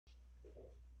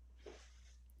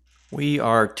We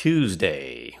are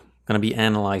Tuesday. Going to be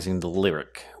analyzing the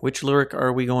lyric. Which lyric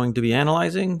are we going to be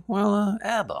analyzing? Well,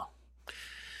 ABBA.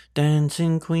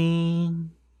 Dancing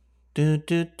Queen. Do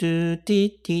do do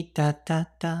dee dee da da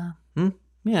da.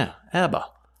 Yeah, ABBA.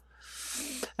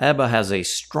 ABBA has a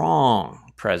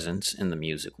strong presence in the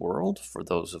music world for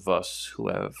those of us who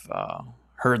have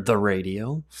heard the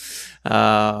radio.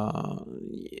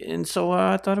 And so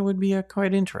I thought it would be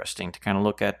quite interesting to kind of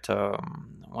look at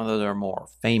one of their more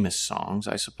famous songs,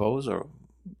 I suppose, or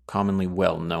commonly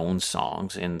well-known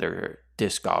songs in their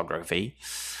discography.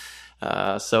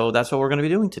 So that's what we're going to be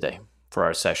doing today for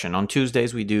our session. On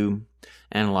Tuesdays, we do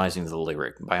analyzing the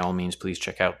lyric. By all means, please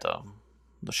check out the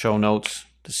show notes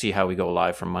to see how we go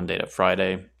live from Monday to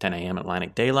Friday, 10 a.m.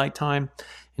 Atlantic Daylight Time.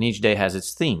 And each day has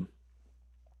its theme.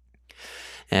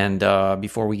 And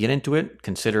before we get into it,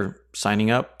 consider signing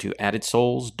up to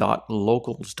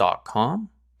addedsouls.locals.com,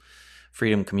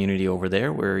 freedom community over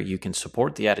there where you can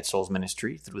support the Added Souls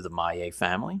ministry through the Maye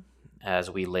family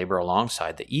as we labor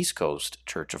alongside the East Coast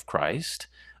Church of Christ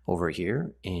over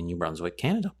here in New Brunswick,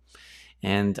 Canada.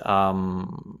 And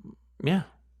yeah,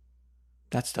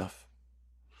 that stuff.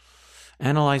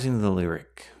 Analyzing the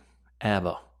lyric.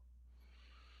 ABBA,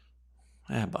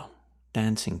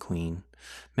 Dancing Queen.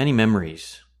 Many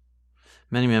memories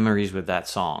with that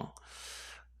song.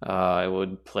 It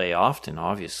would play often,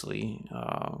 obviously,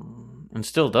 and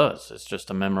still does. It's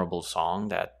just a memorable song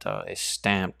that is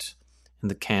stamped in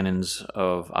the canons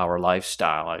of our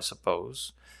lifestyle, I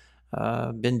suppose.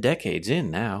 Been decades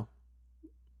in now.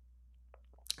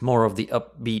 More of the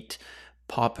upbeat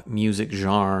pop music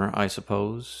genre, I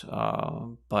suppose.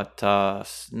 But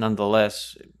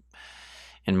nonetheless,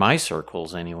 in my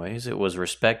circles anyways, it was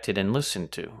respected and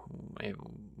listened to.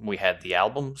 We had the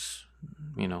albums,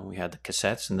 we had the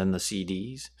cassettes and then the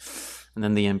CDs and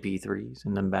then the MP3s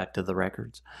and then back to the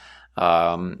records.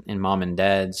 In mom and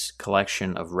dad's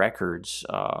collection of records,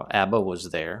 ABBA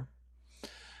was there.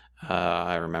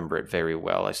 I remember it very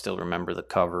well. I still remember the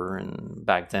cover, and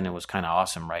back then it was kind of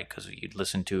awesome, right? Because you'd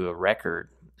listen to a record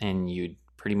and you'd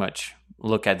pretty much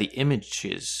look at the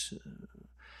images,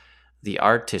 the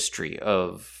artistry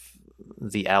of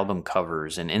the album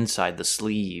covers and inside the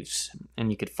sleeves, and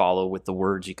you could follow with the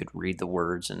words, you could read the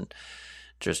words and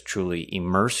just truly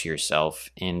immerse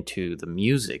yourself into the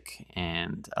music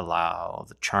and allow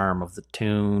the charm of the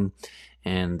tune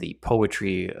and the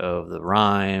poetry of the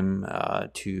rhyme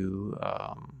to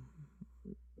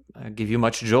give you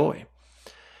much joy,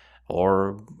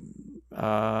 or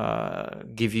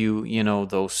give you,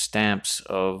 those stamps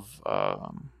of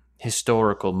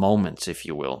historical moments, if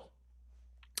you will.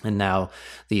 And now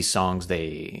these songs,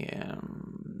 they're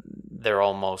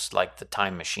almost like the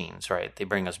time machines, right? They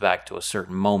bring us back to a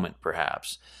certain moment,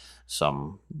 perhaps.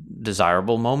 Some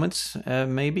desirable moments,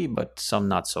 maybe, but some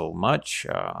not so much,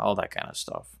 all that kind of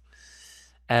stuff.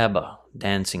 ABBA,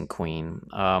 Dancing Queen.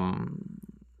 I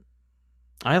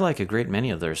like a great many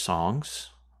of their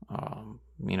songs.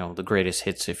 The greatest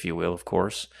hits, if you will, of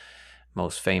course.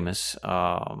 Most famous.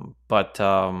 But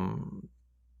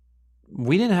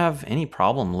we didn't have any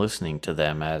problem listening to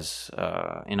them as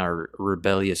in our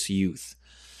rebellious youth.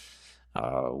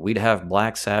 We'd have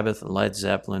Black Sabbath, Led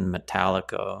Zeppelin,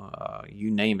 Metallica, you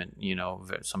name it,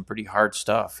 some pretty hard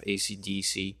stuff,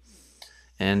 AC/DC.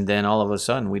 And then all of a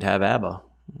sudden we'd have ABBA.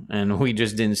 And we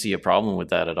just didn't see a problem with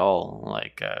that at all.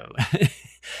 Like,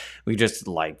 we just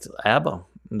liked ABBA.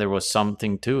 There was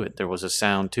something to it. There was a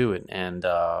sound to it. And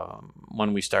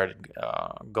when we started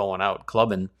going out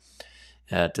clubbing,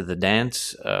 to the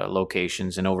dance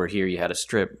locations, and over here you had a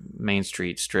strip, Main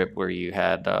Street strip, where you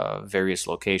had various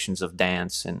locations of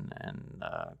dance and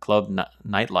club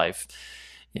nightlife.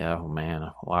 Yeah, oh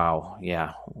man, wow,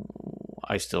 yeah,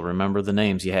 I still remember the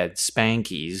names. You had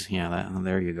Spankies,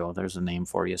 there you go, there's a name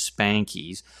for you,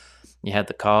 Spankies. You had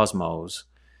the Cosmos,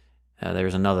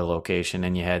 there's another location,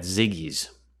 and you had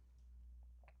Ziggy's.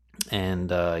 And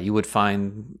you would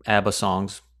find ABBA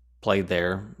songs played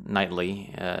there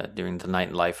nightly during the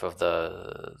nightlife of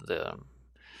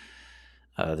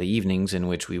the evenings in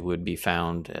which we would be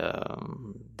found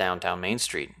downtown Main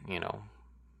Street,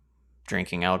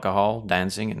 drinking alcohol,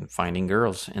 dancing, and finding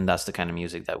girls. And that's the kind of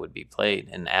music that would be played.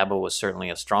 And ABBA was certainly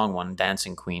a strong one,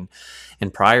 Dancing Queen.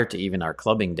 And prior to even our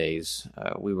clubbing days,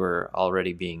 we were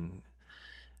already being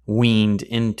weaned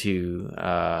into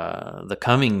the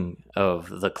coming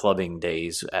of the clubbing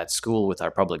days at school with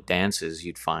our public dances.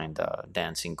 You'd find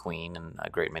Dancing Queen and a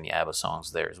great many ABBA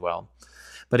songs there as well.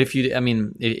 But if you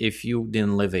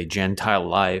didn't live a Gentile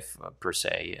life per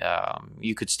se,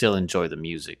 you could still enjoy the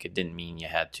music. It didn't mean you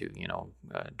had to,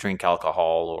 drink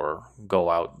alcohol or go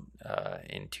out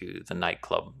into the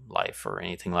nightclub life or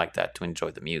anything like that to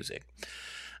enjoy the music.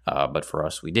 But for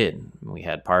us, we did. We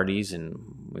had parties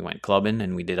and we went clubbing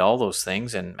and we did all those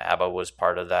things. And ABBA was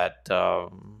part of that,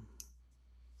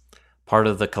 part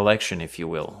of the collection, if you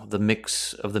will, the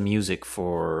mix of the music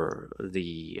for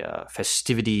the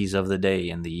festivities of the day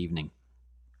and the evening.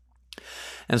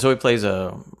 And so it plays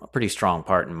a pretty strong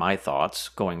part in my thoughts,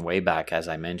 going way back, as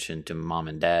I mentioned, to mom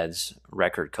and dad's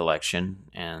record collection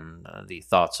and the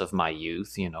thoughts of my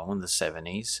youth, in the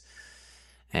 70s.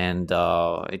 And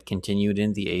it continued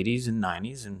in the 80s and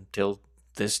 90s until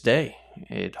this day.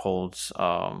 It holds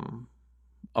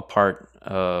a part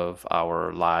of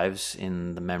our lives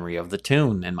in the memory of the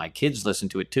tune, and my kids listen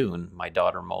to it too. And my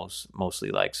daughter mostly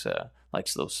likes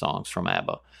those songs from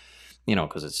ABBA,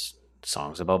 because it's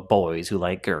songs about boys who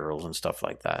like girls and stuff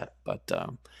like that. But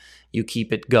you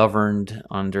keep it governed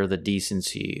under the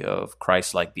decency of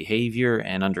Christ-like behavior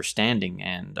and understanding,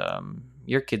 and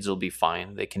your kids will be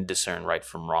fine. They can discern right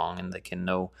from wrong, and they can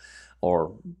know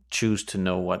or choose to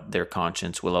know what their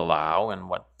conscience will allow and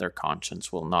what their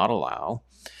conscience will not allow.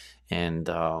 And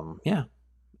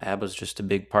ABBA's just a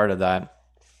big part of that.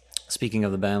 Speaking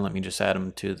of the band, let me just add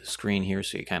them to the screen here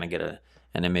so you kind of get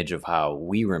an image of how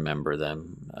we remember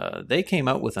them. They came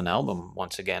out with an album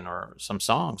once again, or some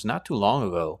songs, not too long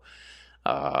ago.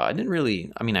 I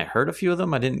heard a few of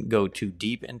them. I didn't go too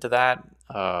deep into that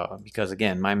because,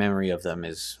 again, my memory of them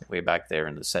is way back there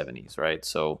in the 70s, right?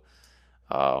 So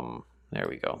there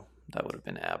we go. That would have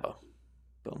been ABBA.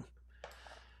 Boom.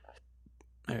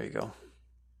 There you go.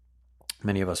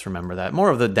 Many of us remember that.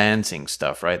 More of the dancing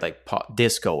stuff, right? Like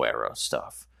disco era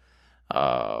stuff.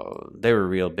 They were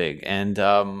real big. And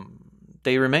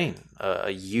they remain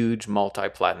a huge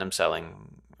multi-platinum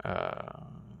selling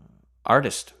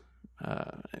artist.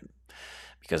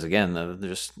 Because, again,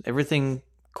 there's everything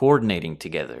coordinating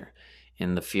together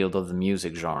in the field of the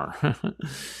music genre.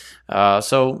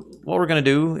 So what we're going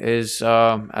to do is,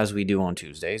 as we do on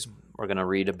Tuesdays, we're going to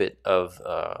read a bit of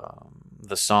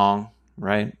the song,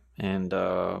 right? And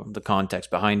the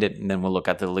context behind it, and then we'll look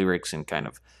at the lyrics and kind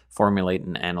of formulate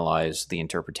and analyze the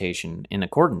interpretation in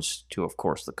accordance to, of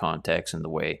course, the context and the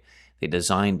way they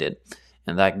designed it.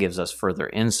 And that gives us further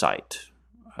insight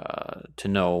to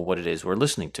know what it is we're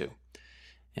listening to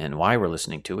and why we're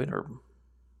listening to it or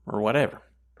whatever.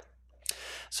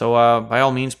 So by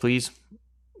all means, please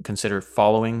consider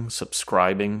following,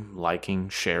 subscribing, liking,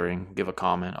 sharing, give a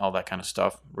comment, all that kind of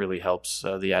stuff. Really helps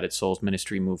the Added Souls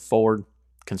ministry move forward.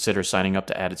 Consider signing up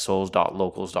to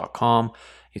addedsouls.locals.com.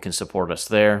 You can support us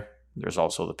there. There's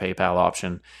also the PayPal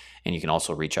option, and you can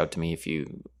also reach out to me if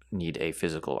you need a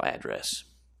physical address.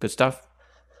 Good stuff.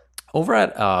 Over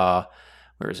at,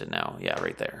 where is it now? Yeah,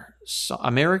 right there.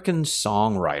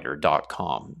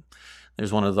 AmericanSongwriter.com.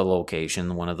 There's one of the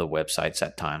websites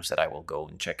at times that I will go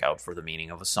and check out for the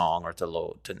meaning of a song or to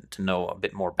know a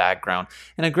bit more background.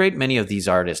 And a great many of these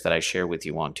artists that I share with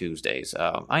you on Tuesdays,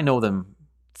 I know them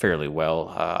fairly well.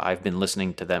 I've been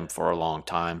listening to them for a long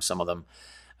time. Some of them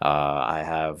I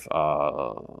have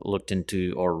looked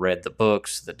into or read the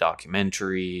books, the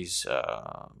documentaries,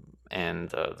 and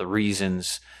the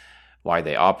reasons why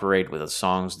they operate with the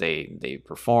songs they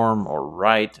perform or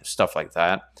write, stuff like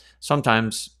that.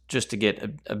 Sometimes just to get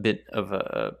a bit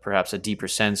of perhaps a deeper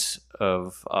sense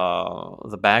of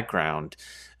the background,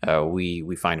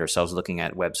 we find ourselves looking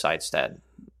at websites that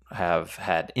have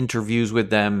had interviews with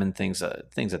them and things of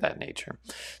that nature.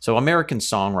 So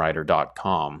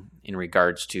AmericanSongwriter.com, in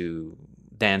regards to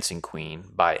Dancing Queen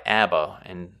by ABBA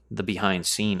and the behind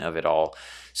scene of it all,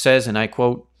 says, and I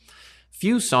quote,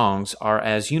 "Few songs are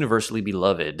as universally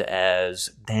beloved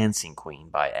as Dancing Queen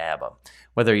by ABBA.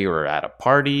 Whether you're at a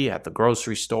party, at the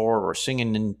grocery store, or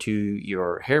singing into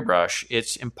your hairbrush,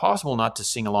 it's impossible not to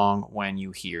sing along when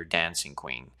you hear Dancing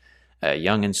Queen.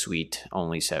 Young and sweet,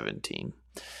 only 17.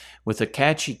 With a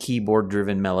catchy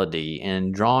keyboard-driven melody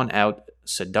and drawn-out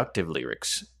seductive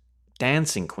lyrics,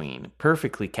 Dancing Queen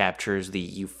perfectly captures the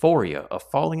euphoria of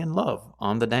falling in love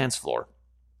on the dance floor."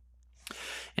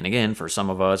 And again, for some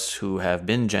of us who have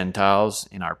been Gentiles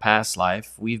in our past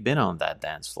life, we've been on that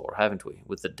dance floor, haven't we?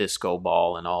 With the disco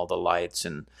ball and all the lights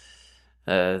and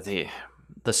the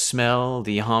smell,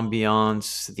 the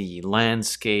ambiance, the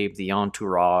landscape, the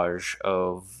entourage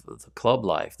of the club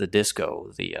life, the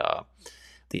disco, the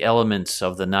elements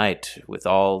of the night with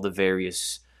all the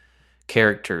various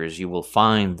characters you will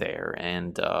find there.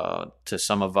 And to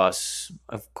some of us,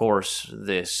 of course,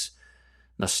 this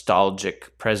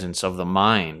nostalgic presence of the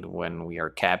mind when we are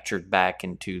captured back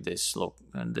into this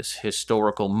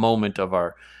historical moment of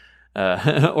our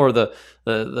or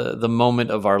the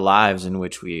moment of our lives in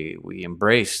which we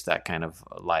embrace that kind of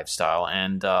lifestyle,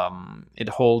 and it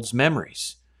holds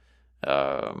memories,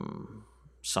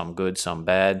 some good, some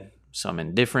bad, some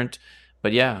indifferent.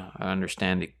 But yeah, I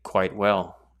understand it quite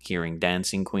well. Hearing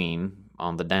Dancing Queen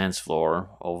on the dance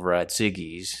floor over at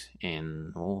Ziggy's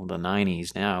in the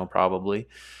 90s now, probably,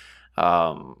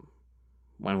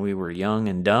 when we were young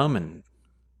and dumb and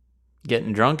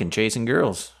getting drunk and chasing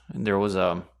girls. And there was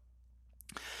how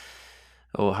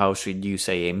should you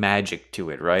say, a magic to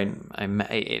it, right?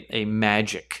 A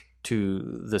magic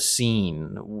to the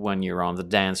scene when you're on the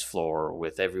dance floor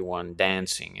with everyone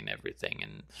dancing and everything.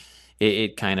 And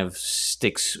it kind of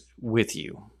sticks with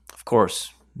you. Of course,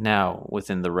 now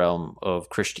within the realm of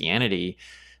Christianity,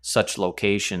 such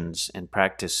locations and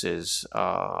practices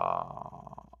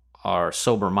are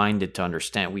sober-minded to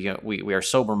understand. We are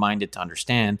sober-minded to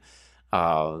understand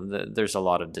there's a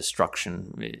lot of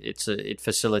destruction. It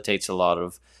facilitates a lot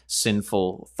of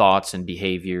sinful thoughts and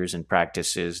behaviors and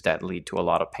practices that lead to a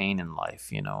lot of pain in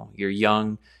life. You know, you're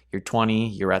young, you're 20,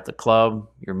 you're at the club,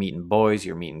 you're meeting boys,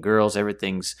 you're meeting girls,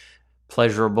 everything's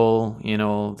pleasurable. You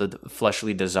know, the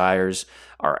fleshly desires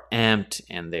are amped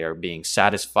and they are being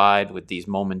satisfied with these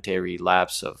momentary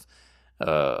lapse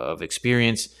of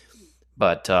experience.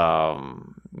 But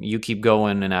you keep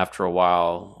going, and after a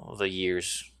while, the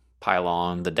years pile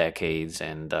on, the decades,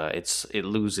 and it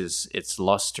loses its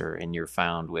luster, and you're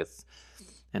found with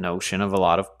an ocean of a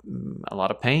lot of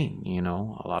pain. You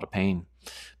know, a lot of pain.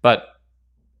 But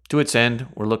to its end,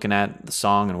 we're looking at the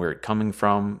song and where it's coming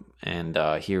from, and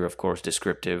here, of course,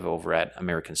 descriptive over at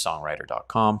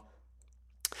AmericanSongwriter.com.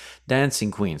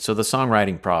 Dancing Queen. So the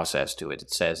songwriting process to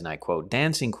it says, and I quote,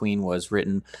 Dancing Queen was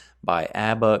written by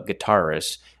ABBA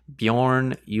guitarist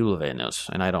Bjorn Ulvaeus,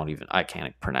 and I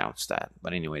can't pronounce that,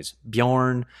 but anyways,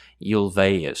 Bjorn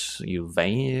Ulvaeus,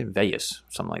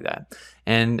 something like that,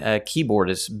 and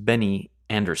keyboardist Benny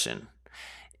Andersson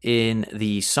in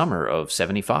the summer of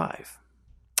 75,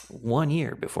 1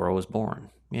 year before I was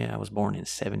born. Yeah, I was born in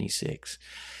 76.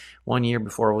 1 year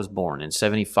before I was born, in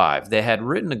 75. They had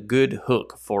written a good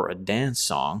hook for a dance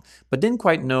song, but didn't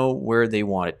quite know where they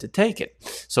wanted to take it.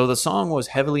 So the song was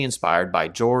heavily inspired by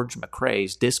George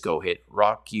McRae's disco hit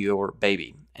Rock Your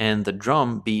Baby and the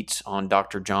drum beats on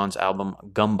Dr. John's album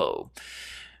Gumbo.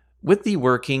 With the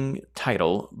working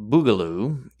title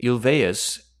Boogaloo,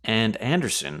 Ulvaeus and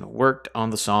Anderson worked on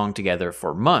the song together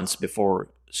for months before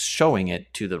showing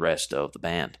it to the rest of the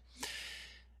band.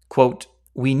 Quote,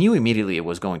 "We knew immediately it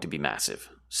was going to be massive,"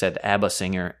 said ABBA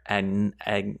singer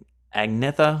Agnetha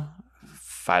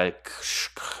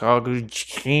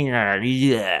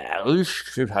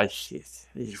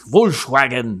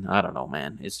Volkswagen. I don't know,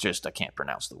 man. It's just, I can't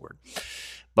pronounce the word.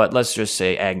 But let's just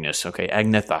say Agnes, okay?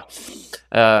 Agnetha.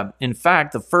 In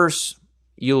fact, the first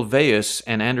Ulvaeus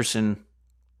and Anderson,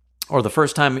 or the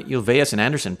first time Ulvaeus and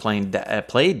Anderson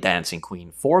played Dancing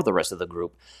Queen for the rest of the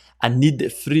group,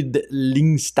 Anid-Frid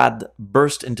Lyngstad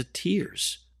burst into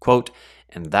tears. Quote,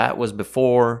 "And that was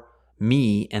before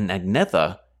me and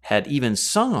Agnetha had even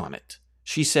sung on it.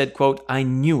 She said, quote, I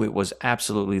knew it was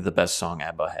absolutely the best song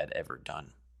ABBA had ever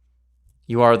done.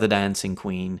 You are the dancing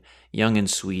queen, young and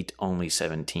sweet, only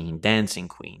 17, dancing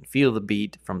queen. Feel the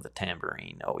beat from the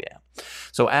tambourine." Oh, yeah.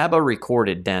 So ABBA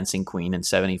recorded Dancing Queen in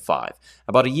 75,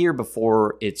 about a year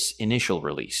before its initial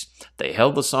release. They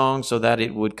held the song so that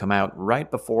it would come out right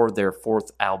before their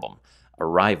fourth album,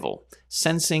 Arrival,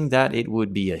 sensing that it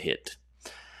would be a hit.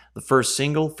 The first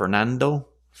single, Fernando,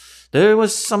 there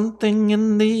was something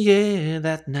in the air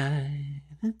that night,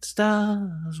 and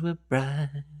stars were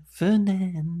bright.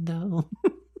 Fernando.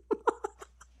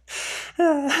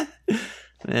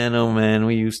 Man, oh man,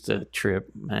 we used to trip.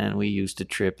 Man, we used to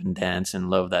trip and dance and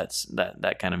love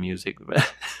that kind of music.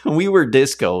 We were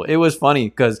disco. It was funny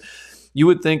because you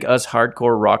would think us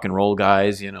hardcore rock and roll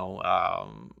guys, you know,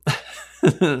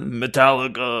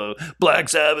 Metallica, Black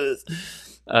Sabbath,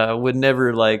 would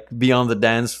never like be on the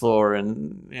dance floor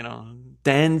and, you know,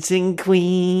 Dancing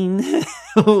Queen.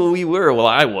 We were. Well,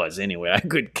 I was anyway. I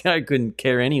couldn't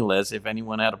care any less if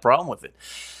anyone had a problem with it.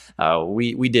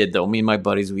 We did though. Me and my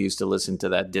buddies, we used to listen to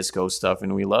that disco stuff,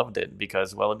 and we loved it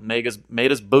because, well, it made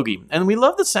us boogie, and we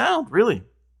loved the sound. Really,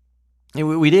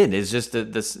 we did. It's just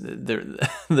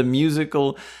the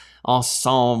musical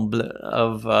ensemble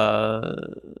of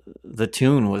the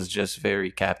tune was just very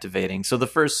captivating. So the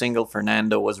first single,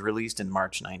 Fernando, was released in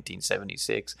March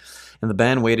 1976, and the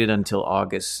band waited until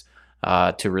August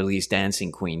to release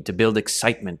Dancing Queen to build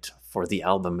excitement for the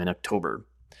album in October.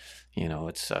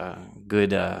 It's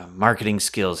good marketing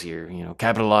skills here.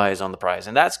 Capitalize on the prize,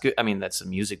 and that's good. I mean, that's the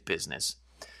music business.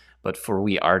 But for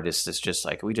we artists, it's just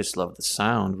like we just love the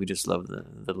sound. We just love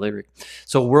the lyric.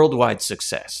 So worldwide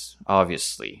success,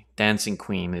 obviously. Dancing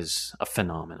Queen is a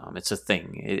phenomenon. It's a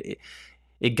thing.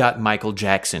 It got Michael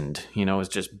Jacksoned. It's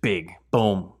just big.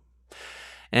 Boom.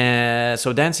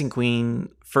 So Dancing Queen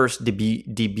first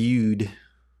debuted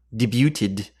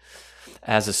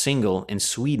as a single in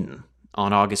Sweden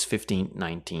on August 15,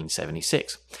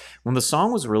 1976. When the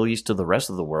song was released to the rest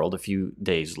of the world a few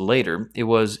days later, it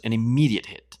was an immediate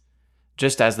hit,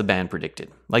 just as the band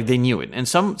predicted. Like, they knew it. And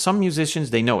some musicians,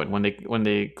 they know it. When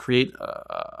they create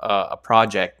a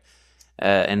project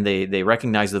and they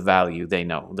recognize the value, they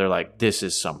know. They're like, this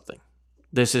is something.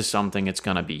 This is something. It's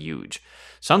going to be huge.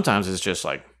 Sometimes it's just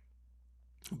like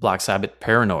Black Sabbath,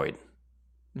 Paranoid.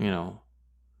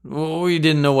 We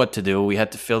didn't know what to do. We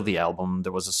had to fill the album.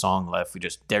 There was a song left. We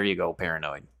just, there you go,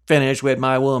 Paranoid. Finished with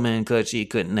my woman because she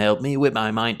couldn't help me with my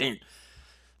mind.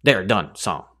 There, done,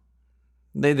 song.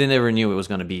 They never knew it was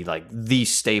going to be like the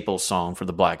staple song for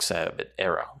the Black Sabbath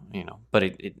era,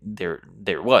 But there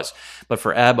it was. But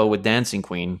for ABBA with Dancing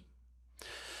Queen,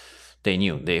 they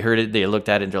knew. They heard it. They looked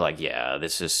at it. And they're like, yeah,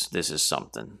 this is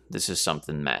something. This is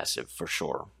something massive for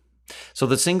sure. So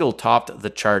the single topped the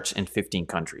charts in 15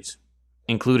 countries,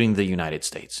 including the United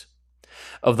States.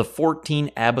 Of the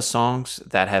 14 ABBA songs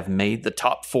that have made the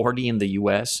top 40 in the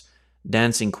US,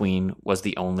 Dancing Queen was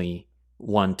the only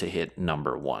one to hit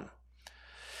number 1.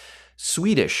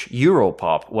 Swedish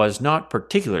Europop was not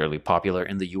particularly popular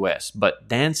in the US, but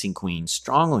Dancing Queen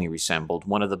strongly resembled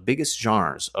one of the biggest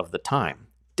genres of the time.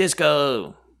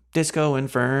 Disco! Disco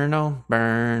Inferno,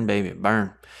 burn, baby,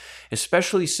 burn.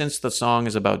 Especially since the song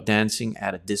is about dancing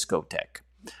at a discotheque.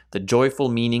 The joyful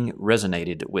meaning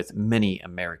resonated with many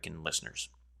American listeners.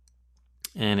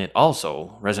 And it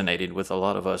also resonated with a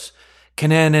lot of us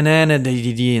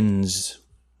Canadians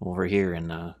over here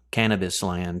in cannabis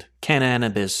land.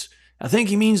 Cannabis. I think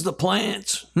he means the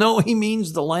plants. No, he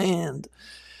means the land.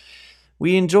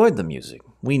 We enjoyed the music.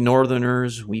 We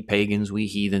Northerners, we pagans, we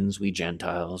heathens, we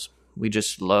Gentiles. We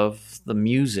just love the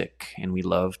music, and we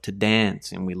love to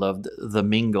dance, and we loved the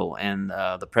mingle, and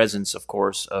the presence, of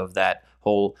course, of that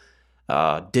whole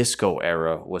disco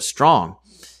era was strong.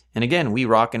 And again, we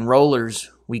rock and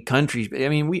rollers, we country. I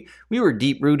mean, we were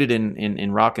deep rooted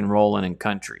in rock and roll and in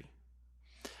country.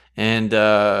 And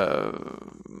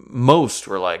most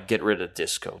were like, get rid of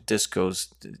disco.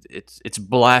 Disco's, it's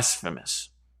blasphemous.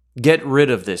 Get rid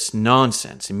of this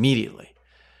nonsense immediately.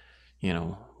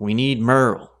 We need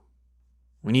Merle.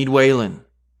 We need Waylon.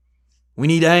 We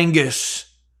need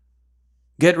Angus.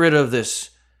 Get rid of this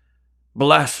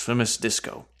blasphemous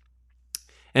disco.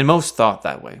 And most thought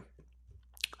that way.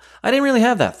 I didn't really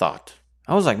have that thought.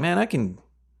 I was like, man, I can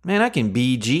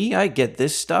BG. I get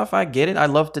this stuff. I get it. I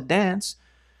love to dance.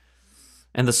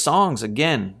 And the songs,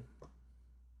 again,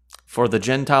 for the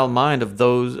Gentile mind of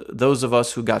those of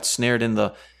us who got snared in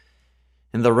the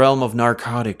realm of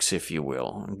narcotics, if you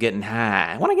will, getting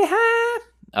high. I want to get high.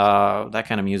 That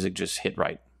kind of music just hit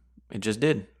right. It just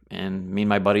did. And me and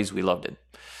my buddies, we loved it.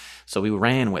 So we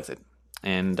ran with it.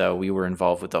 And we were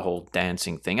involved with the whole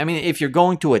dancing thing. I mean, if you're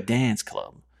going to a dance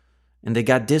club and they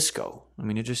got disco, I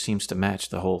mean, it just seems to match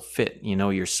the whole fit.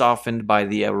 You're softened by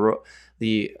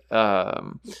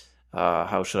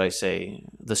how should I say,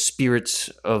 the spirits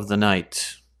of the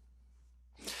night.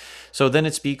 So then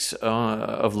it speaks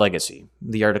of legacy.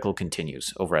 The article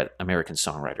continues over at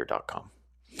AmericanSongwriter.com.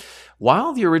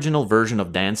 While the original version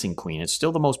of Dancing Queen is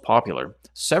still the most popular,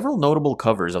 several notable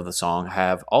covers of the song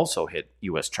have also hit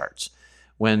U.S. charts.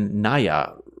 When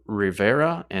Naya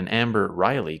Rivera and Amber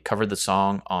Riley covered the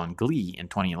song on Glee in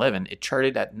 2011, it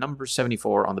charted at number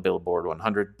 74 on the Billboard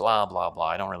 100, blah, blah, blah.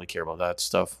 I don't really care about that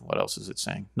stuff. What else is it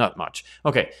saying? Not much.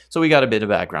 Okay, so we got a bit of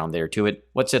background there to it.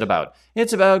 What's it about?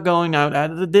 It's about going out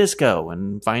of the disco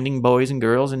and finding boys and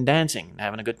girls and dancing and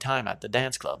having a good time at the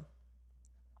dance club.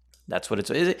 That's what it's...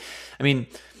 Is it? I mean,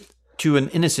 to an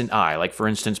innocent eye, like for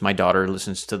instance, my daughter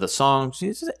listens to the song.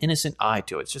 She's an innocent eye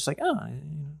to it. It's just like,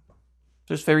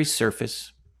 just very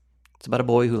surface. It's about a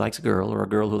boy who likes a girl or a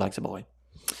girl who likes a boy.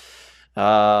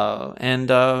 And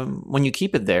when you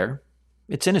keep it there,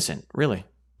 it's innocent, really.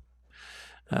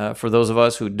 For those of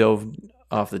us who dove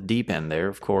off the deep end there,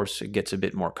 of course, it gets a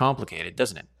bit more complicated,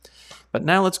 doesn't it? But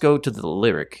now let's go to the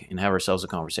lyric and have ourselves a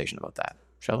conversation about that,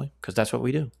 shall we? Because that's what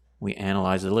we do. We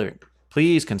analyze the lyric.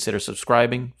 Please consider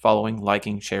subscribing, following,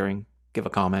 liking, sharing, give a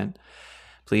comment.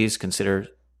 Please consider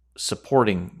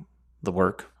supporting the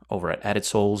work over at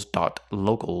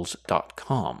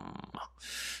addedsouls.locals.com.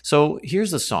 So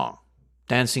here's the song,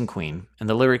 Dancing Queen. And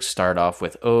the lyrics start off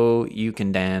with, oh, you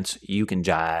can dance, you can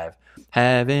jive,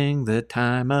 having the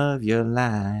time of your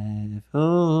life.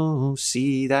 Oh,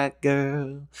 see that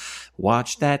girl,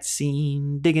 watch that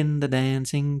scene, digging the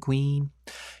Dancing Queen.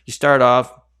 You start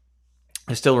off,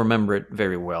 I still remember it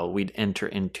very well. We'd enter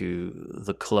into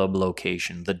the club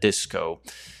location, the disco,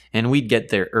 and we'd get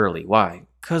there early. Why?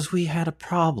 Because we had a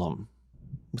problem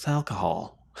with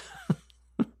alcohol.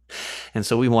 And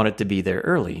so we wanted to be there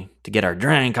early to get our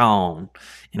drink on.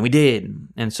 And we did.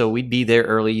 And so we'd be there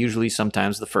early, usually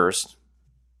sometimes the first.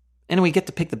 And we get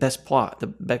to pick the best plot,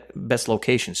 the best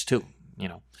locations too, you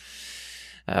know.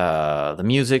 The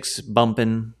music's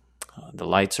bumping, the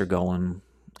lights are going,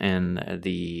 and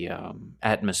the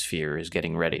atmosphere is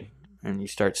getting ready. And you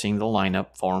start seeing the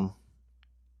lineup form.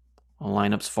 The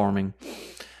lineup's forming.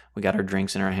 We got our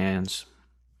drinks in our hands.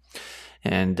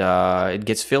 And it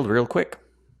gets filled real quick.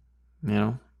 You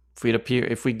know,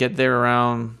 if we get there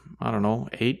around, I don't know,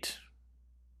 8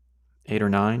 or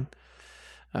 9,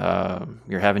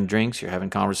 you're having drinks, you're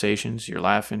having conversations, you're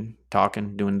laughing,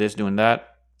 talking, doing this, doing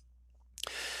that.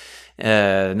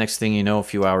 Next thing you know, a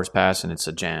few hours pass and it's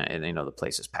a jam. And, you know, the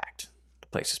place is packed.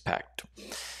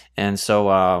 And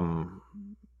so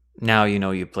now, you know,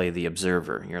 you play the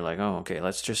observer. You're like, oh, okay,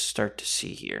 let's just start to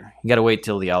see here. You got to wait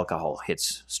till the alcohol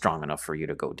hits strong enough for you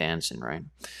to go dancing, right?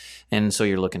 And so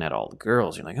you're looking at all the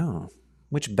girls. You're like, oh,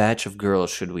 which batch of girls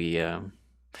should we...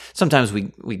 Sometimes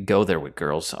we go there with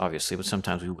girls, obviously, but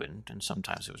sometimes we wouldn't. And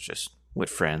sometimes it was just with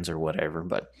friends or whatever.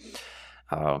 But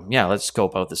yeah, let's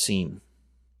scope out the scene.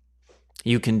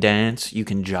 You can dance, you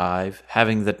can jive,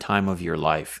 having the time of your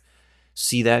life.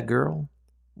 See that girl?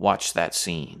 Watch that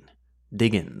scene.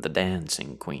 Digging the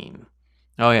Dancing Queen.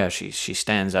 Oh yeah, she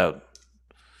stands out.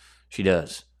 She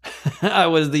does. I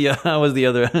was the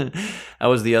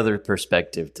other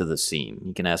perspective to the scene.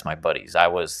 You can ask my buddies. I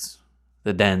was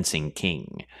the dancing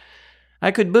king.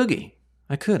 I could boogie.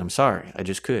 I'm sorry. I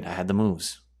just could. I had the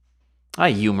moves.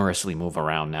 I humorously move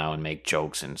around now and make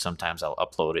jokes, and sometimes I'll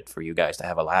upload it for you guys to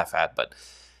have a laugh at, but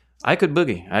I could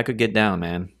boogie. I could get down,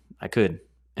 man. I could.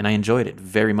 And I enjoyed it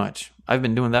very much. I've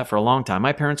been doing that for a long time.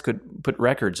 My parents could put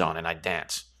records on and I'd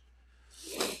dance.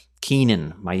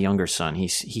 Keenan, my younger son,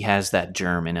 he has that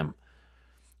germ in him.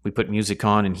 We put music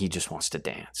on and he just wants to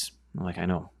dance. I'm like, I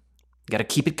know. Got to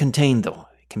keep it contained, though.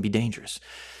 It can be dangerous.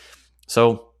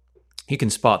 So he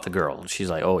can spot the girl. And she's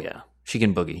like, oh, yeah. She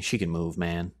can boogie. She can move,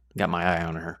 man. Got my eye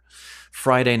on her.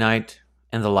 Friday night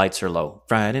and the lights are low.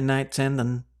 Friday night and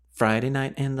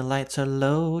the lights are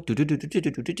low.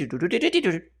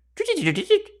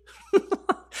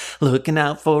 Looking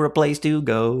out for a place to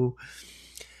go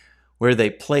where they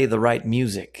play the right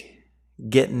music.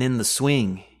 Getting in the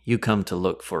swing, you come to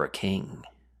look for a king.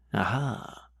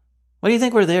 Aha. What do you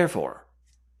think we're there for?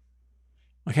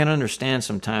 I can't understand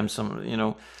sometimes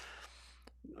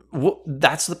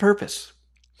that's the purpose.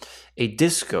 A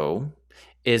disco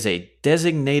is a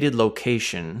designated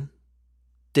location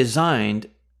designed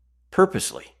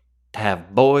purposely to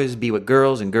have boys be with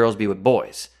girls and girls be with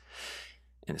boys.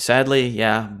 And sadly,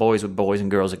 yeah, boys with boys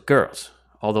and girls with girls.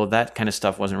 Although that kind of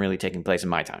stuff wasn't really taking place in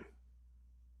my time.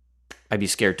 I'd be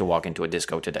scared to walk into a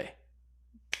disco today.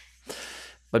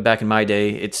 But back in my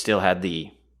day, it still had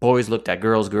the boys looked at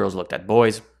girls, girls looked at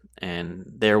boys, and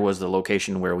there was the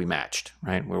location where we matched,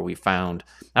 right? Where we found,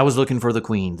 I was looking for the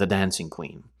queen, the dancing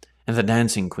queen. And the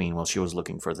dancing queen, well, she was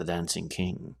looking for the dancing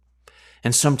king.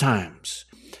 And sometimes,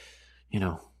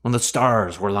 when the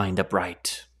stars were lined up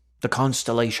right, the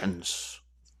constellations,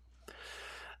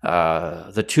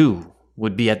 the two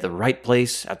would be at the right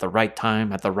place, at the right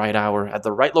time, at the right hour, at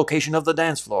the right location of the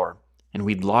dance floor, and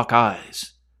we'd lock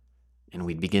eyes, and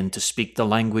we'd begin to speak the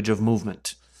language of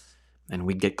movement, and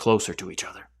we'd get closer to each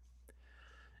other.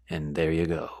 And there you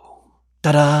go.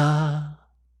 Ta-da!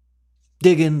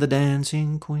 Digging the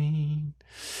Dancing Queen.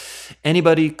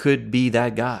 Anybody could be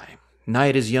that guy.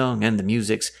 Night is young and the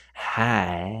music's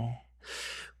high.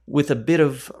 With a bit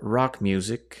of rock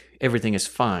music, everything is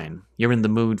fine. You're in the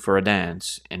mood for a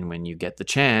dance, and when you get the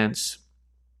chance,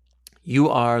 you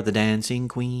are the dancing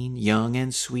queen, young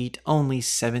and sweet, only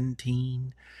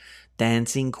 17.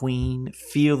 Dancing queen,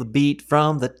 feel the beat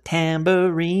from the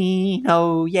tambourine,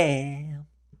 oh yeah.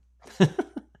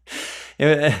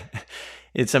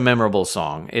 It's a memorable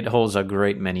song. It holds a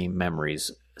great many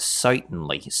memories.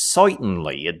 Certainly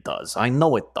it does. I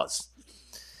know it does.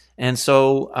 And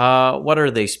so, what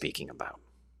are they speaking about?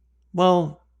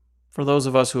 Well, for those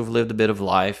of us who have lived a bit of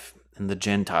life in the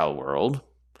Gentile world,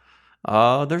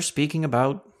 they're speaking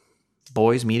about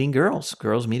boys meeting girls,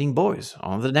 girls meeting boys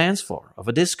on the dance floor of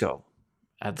a disco,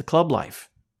 at the club life.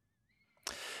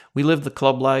 We lived the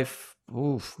club life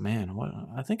Oof, man. What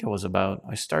I think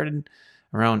I started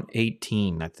around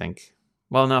 18, I think.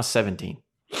 Well, no, 17.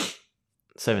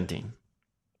 17.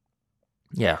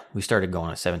 Yeah, we started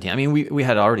going at 17. I mean, we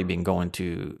had already been going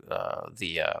to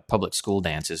the public school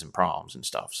dances and proms and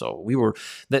stuff. So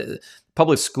the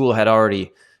public school had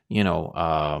already,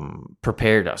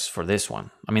 prepared us for this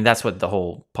one. I mean, that's what the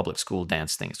whole public school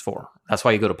dance thing is for. That's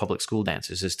why you go to public school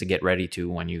dances, is to get ready to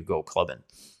when you go clubbing.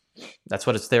 That's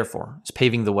what it's there for. It's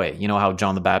paving the way. You know how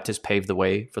John the Baptist paved the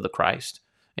way for the Christ?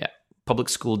 Yeah. Public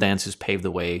school dances pave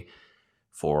the way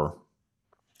for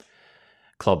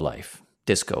club life,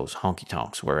 discos, honky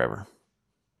tonks, wherever.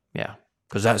 Yeah.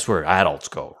 Because that's where adults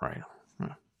go, right?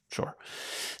 Yeah, sure.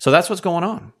 So that's what's going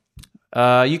on.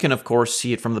 You can, of course,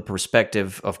 see it from the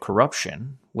perspective of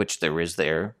corruption, which there is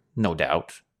there, no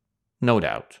doubt. No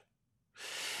doubt.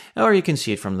 Or you can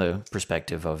see it from the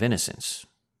perspective of innocence.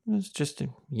 It's just a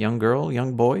young girl,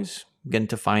 young boys getting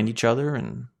to find each other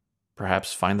and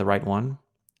perhaps find the right one.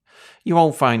 You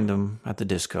won't find them at the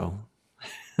disco.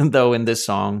 Though in this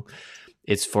song,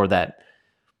 it's for that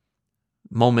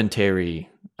momentary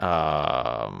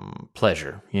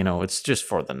pleasure. It's just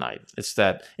for the night. It's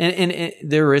that, and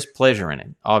there is pleasure in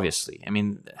it, obviously. I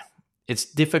mean, it's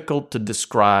difficult to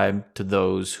describe to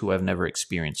those who have never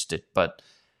experienced it, but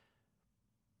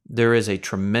there is a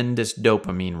tremendous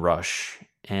dopamine rush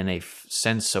and a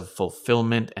sense of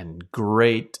fulfillment and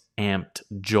great amped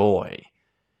joy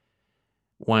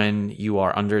when you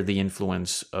are under the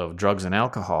influence of drugs and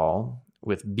alcohol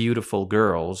with beautiful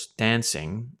girls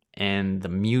dancing and the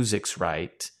music's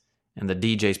right and the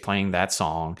DJ's playing that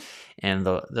song and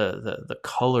the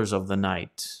colors of the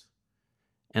night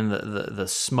and the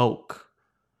smoke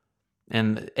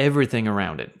and everything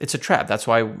around it. It's a trap. That's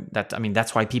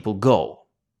why people go.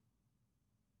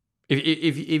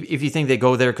 If you think they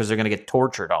go there because they're going to get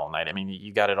tortured all night, I mean,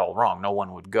 you got it all wrong. No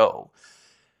one would go.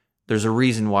 There's a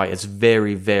reason why it's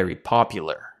very, very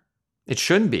popular. It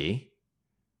shouldn't be.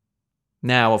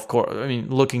 Now, of course, I mean,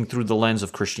 looking through the lens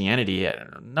of Christianity,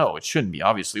 no, it shouldn't be.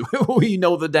 Obviously, we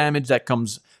know the damage that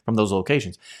comes from those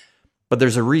locations. But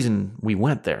there's a reason we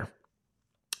went there.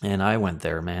 And I went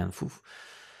there, man,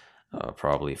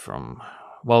 probably from...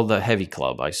 Well, the heavy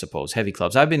club, I suppose. Heavy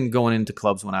clubs. I've been going into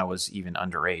clubs when I was even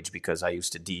underage because I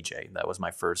used to DJ. That was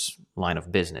my first line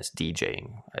of business,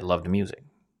 DJing. I loved music,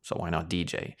 so why not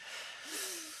DJ?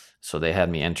 So they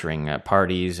had me entering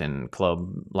parties and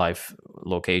club life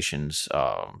locations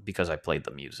because I played the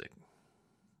music.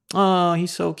 Oh, he's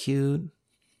so cute.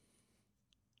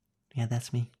 Yeah,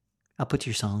 that's me. I'll put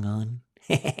your song on.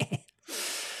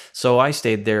 So I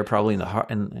stayed there probably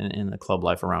in the club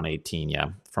life around 18, yeah.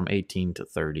 From 18 to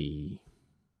 30.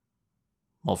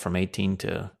 Well, from 18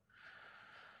 to,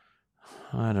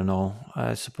 I don't know,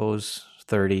 I suppose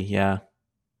 30, yeah.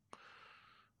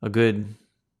 A good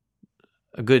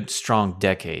strong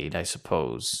decade, I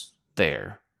suppose,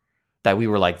 there. That we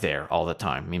were like there all the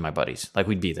time, me and my buddies. Like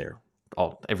we'd be there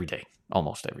every day,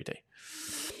 almost every day.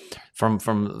 From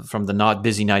the not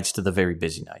busy nights to the very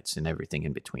busy nights and everything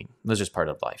in between. It was just part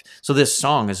of life. So this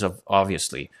song is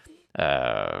obviously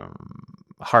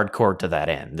hardcore to that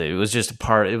end. It was just a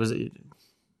part.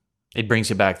 It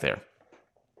brings you back there.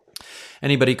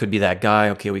 Anybody could be that guy.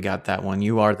 Okay, we got that one.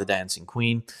 You are the dancing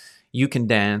queen. You can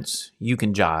dance, you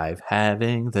can jive,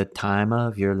 having the time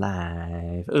of your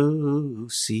life. Oh,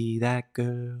 see that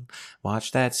girl,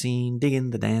 watch that scene, digging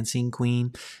the dancing queen.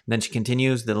 And then she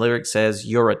continues, the lyric says,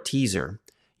 you're a teaser.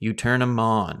 You turn them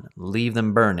on, leave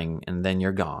them burning, and then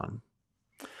you're gone.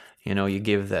 You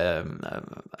give them,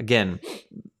 again,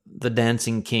 the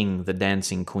dancing king, the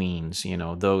dancing queens,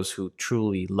 those who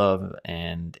truly love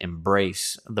and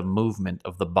embrace the movement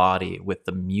of the body with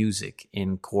the music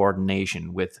in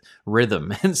coordination with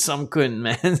rhythm. And some couldn't,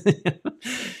 man.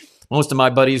 Most of my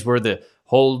buddies were the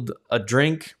hold a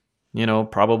drink,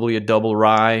 probably a double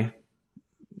rye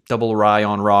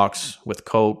on rocks with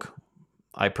Coke.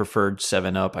 I preferred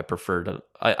 7-Up.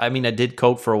 I did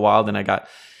Coke for a while, then I got...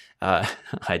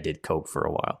 I did Coke for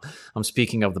a while. I'm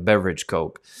speaking of the beverage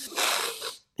Coke.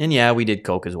 And yeah, we did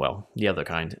Coke as well, the other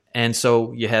kind. And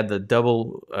so you had the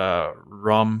double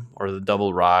rum or the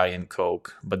double rye and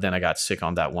Coke, but then I got sick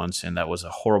on that once, and that was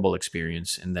a horrible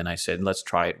experience. And then I said, let's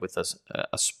try it with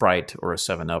a Sprite or a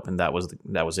 7-Up, and that was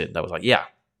it. That was like, yeah,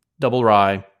 double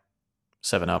rye,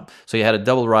 7-Up. So you had a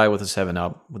double rye with a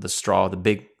 7-Up with a straw, the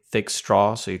big thick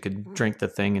straw, so you could drink the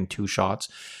thing in 2 shots.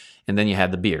 And then you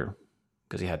had the beer,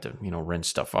 because you had to, rinse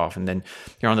stuff off. And then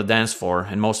you're on the dance floor,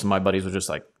 and most of my buddies were just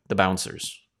like the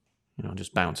bouncers,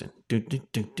 just bouncing. Drink.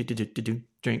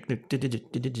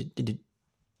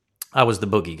 I was the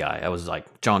boogie guy. I was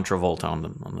like John Travolta on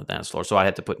the dance floor. So I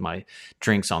had to put my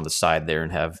drinks on the side there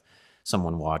and have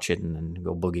someone watch it and then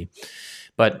go boogie.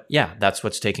 But yeah, that's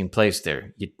what's taking place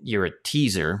there. You're a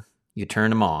teaser. You turn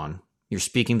them on. You're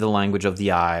speaking the language of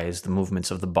the eyes, the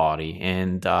movements of the body,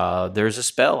 and there's a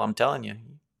spell. I'm telling you,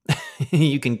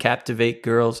 you can captivate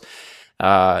girls.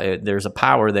 There's a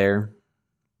power there,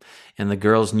 and the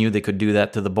girls knew they could do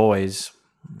that to the boys.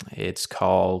 It's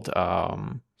called,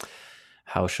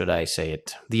 how should I say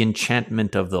it? The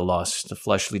enchantment of the lust, the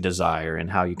fleshly desire,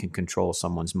 and how you can control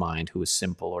someone's mind who is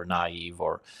simple or naive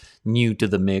or new to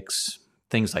the mix.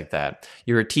 Things like that.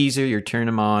 You're a teaser, you turn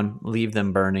them on, leave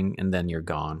them burning, and then you're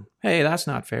gone. Hey, that's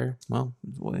not fair. Well,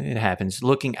 it happens.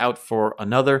 Looking out for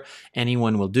another,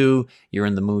 anyone will do. You're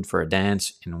in the mood for a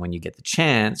dance, and when you get the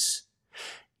chance,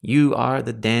 you are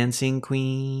the dancing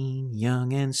queen,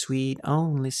 young and sweet,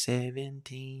 only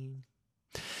 17.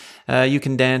 You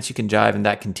can dance, you can jive, and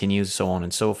that continues, so on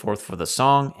and so forth for the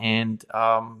song, and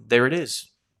there it is.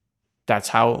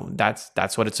 That's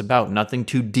what it's about. Nothing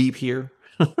too deep here.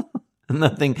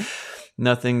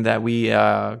 Nothing that we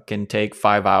can take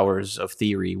 5 hours of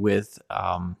theory with.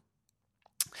 The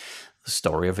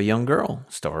story of a young girl,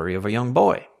 story of a young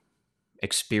boy,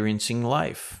 experiencing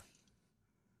life.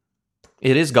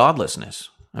 It is godlessness.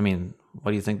 I mean,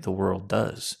 what do you think the world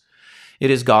does? It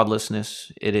is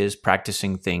godlessness. It is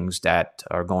practicing things that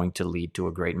are going to lead to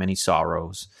a great many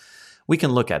sorrows. We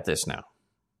can look at this now,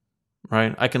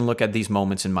 right? I can look at these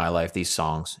moments in my life, these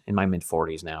songs, in my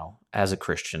mid-40s now, as a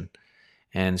Christian,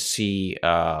 and see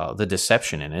the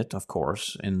deception in it, of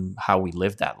course, in how we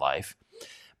live that life.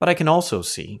 But I can also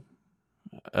see,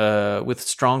 with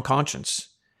strong conscience,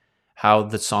 how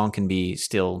the song can be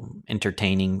still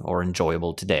entertaining or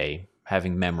enjoyable today,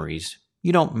 having memories.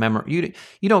 You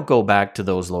don't go back to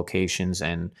those locations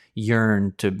and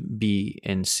yearn to be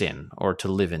in sin or to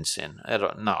live in sin.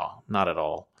 No, not at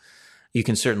all. You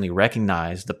can certainly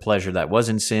recognize the pleasure that was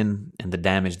in sin and the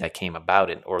damage that came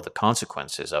about it, or the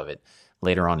consequences of it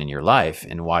later on in your life,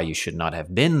 and why you should not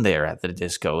have been there at the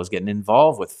discos, getting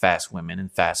involved with fast women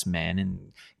and fast men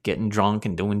and getting drunk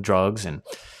and doing drugs. And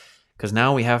because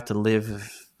now we have to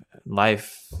live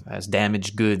life as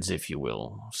damaged goods, if you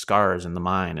will, scars in the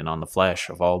mind and on the flesh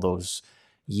of all those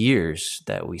years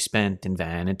that we spent in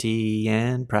vanity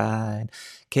and pride,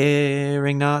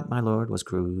 caring not my Lord was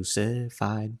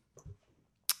crucified.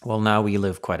 Well, now we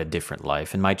live quite a different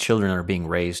life, and my children are being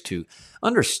raised to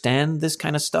understand this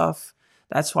kind of stuff.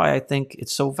 That's why I think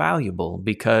it's so valuable,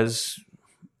 because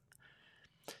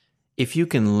if you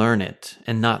can learn it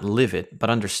and not live it, but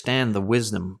understand the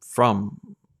wisdom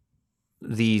from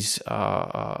these,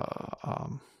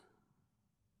 how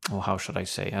should I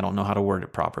say? I don't know how to word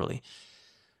it properly.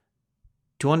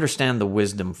 To understand the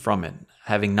wisdom from it,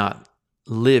 having not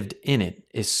lived in it,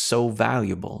 is so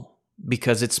valuable,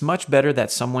 because it's much better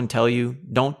that someone tell you,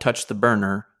 don't touch the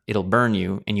burner, it'll burn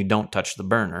you, and you don't touch the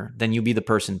burner, than you be the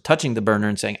person touching the burner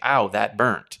and saying, ow, that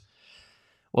burnt.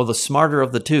 Well, the smarter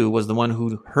of the two was the one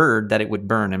who heard that it would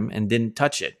burn him and didn't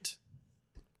touch it.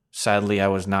 Sadly, I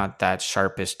was not that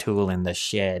sharpest tool in the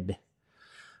shed.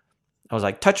 I was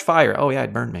like, touch fire. Oh, yeah,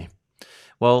 it burned me.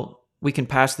 Well, we can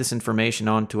pass this information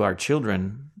on to our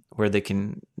children, where they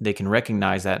can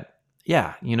recognize that,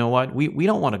 yeah, you know what? We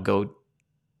don't want to go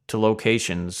to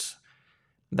locations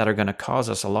that are going to cause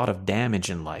us a lot of damage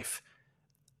in life.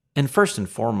 And first and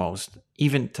foremost,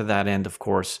 even to that end, of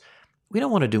course, we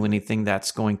don't want to do anything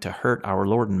that's going to hurt our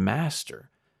Lord and Master,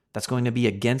 that's going to be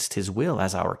against his will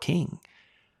as our King.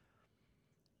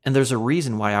 And there's a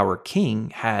reason why our King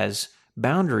has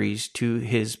boundaries to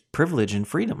his privilege and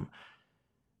freedom.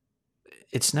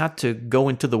 It's not to go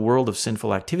into the world of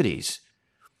sinful activities.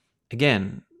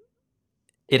 Again,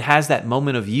 it has that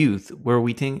moment of youth where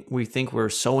we think we're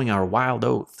sowing our wild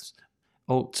oats,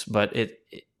 but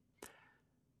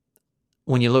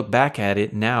when you look back at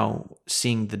it now,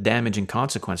 seeing the damage and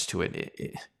consequence to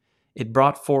it, it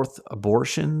brought forth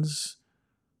abortions,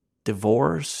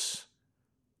 divorce,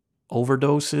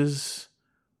 overdoses,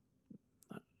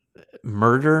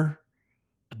 murder,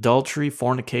 adultery,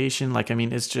 fornication.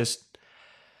 It's just,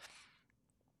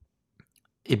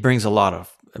 it brings a lot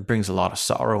of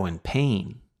sorrow and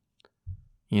pain.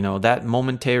 You know, that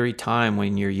momentary time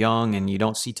when you're young and you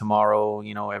don't see tomorrow,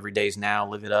 every day's now,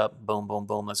 live it up, boom, boom,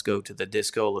 boom, let's go to the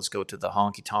disco, let's go to the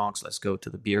honky tonks, let's go to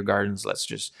the beer gardens, let's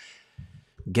just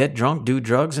get drunk, do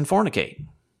drugs, and fornicate.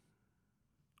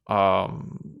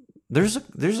 There's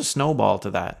a snowball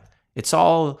to that. It's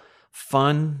all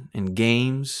fun and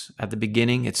games at the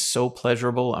beginning. It's so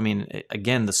pleasurable.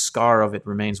 Again, the scar of it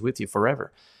remains with you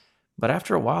forever. But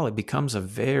after a while, it becomes a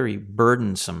very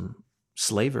burdensome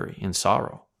slavery and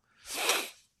sorrow.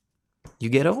 you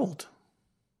get old.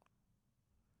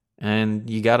 And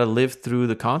you got to live through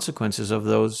the consequences of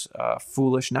those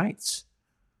foolish nights.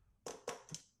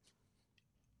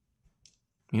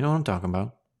 You know what I'm talking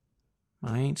about.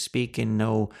 I ain't speaking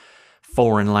no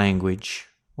foreign language.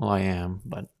 Well, I am,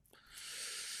 but...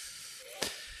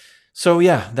 So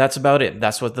yeah, that's about it.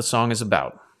 That's what the song is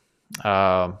about.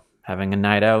 Having a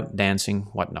night out, dancing,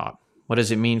 whatnot. What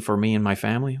does it mean for me and my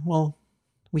family? Well,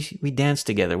 we dance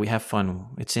together. We have fun.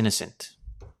 It's innocent.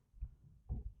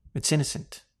 It's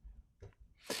innocent.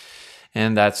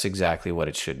 And that's exactly what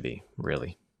it should be,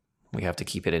 really. We have to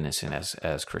keep it innocent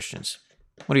as Christians.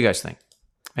 What do you guys think?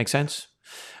 Make sense?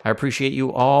 I appreciate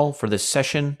you all for this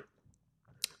session.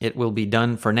 It will be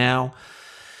done for now.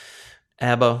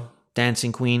 ABBA,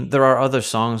 Dancing Queen. There are other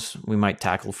songs we might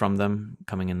tackle from them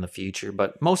coming in the future,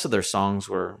 but most of their songs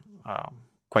were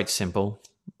quite simple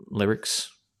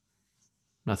lyrics.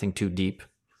 Nothing too deep.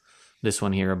 This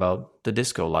one here about the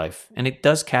disco life. And it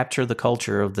does capture the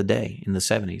culture of the day in the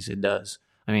 70s. It does.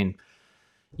 I mean,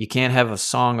 you can't have a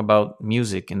song about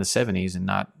music in the 70s and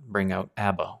not bring out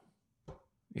ABBA.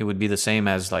 It would be the same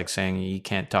as like saying you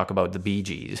can't talk about the Bee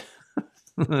Gees.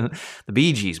 The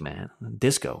Bee Gees, man.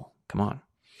 Disco. Come on.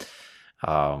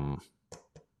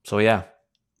 So yeah,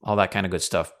 all that kind of good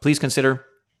stuff. Please consider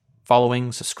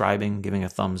following, subscribing, giving a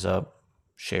thumbs up,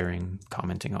 sharing,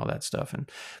 commenting, all that stuff.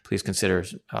 And please consider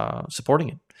supporting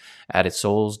it at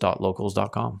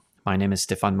itsouls.locals.com. My name is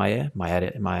Stefan Maye.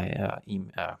 My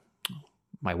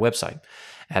website,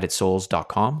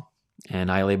 itsouls.com.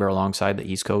 And I labor alongside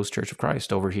the East Coast Church of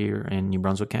Christ over here in New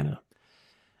Brunswick, Canada,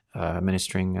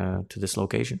 ministering to this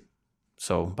location.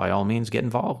 So by all means, get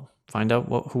involved. Find out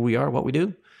who we are, what we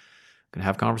do. Gonna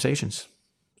have conversations.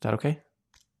 Is that okay?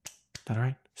 Is that all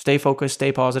right? Stay focused,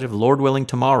 stay positive. Lord willing,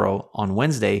 tomorrow, on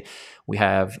Wednesday, we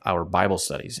have our Bible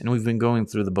studies. And we've been going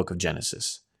through the book of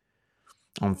Genesis.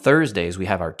 On Thursdays, we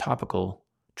have our topical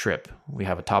trip. We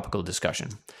have a topical discussion.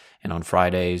 And on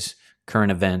Fridays,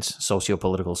 current events,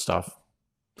 socio-political stuff.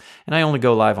 And I only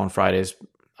go live on Fridays.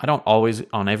 I don't always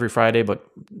on every Friday, but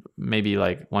maybe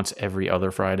like once every other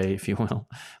Friday, if you will.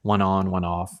 One on, one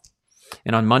off.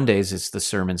 And on Mondays, it's the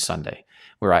Sermon Sunday,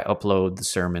 where I upload the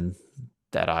sermon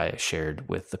that I shared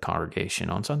with the congregation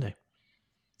on Sunday.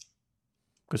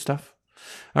 Good stuff.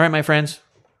 All right, my friends.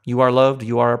 You are loved.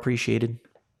 You are appreciated.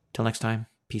 Till next time.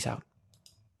 Peace out.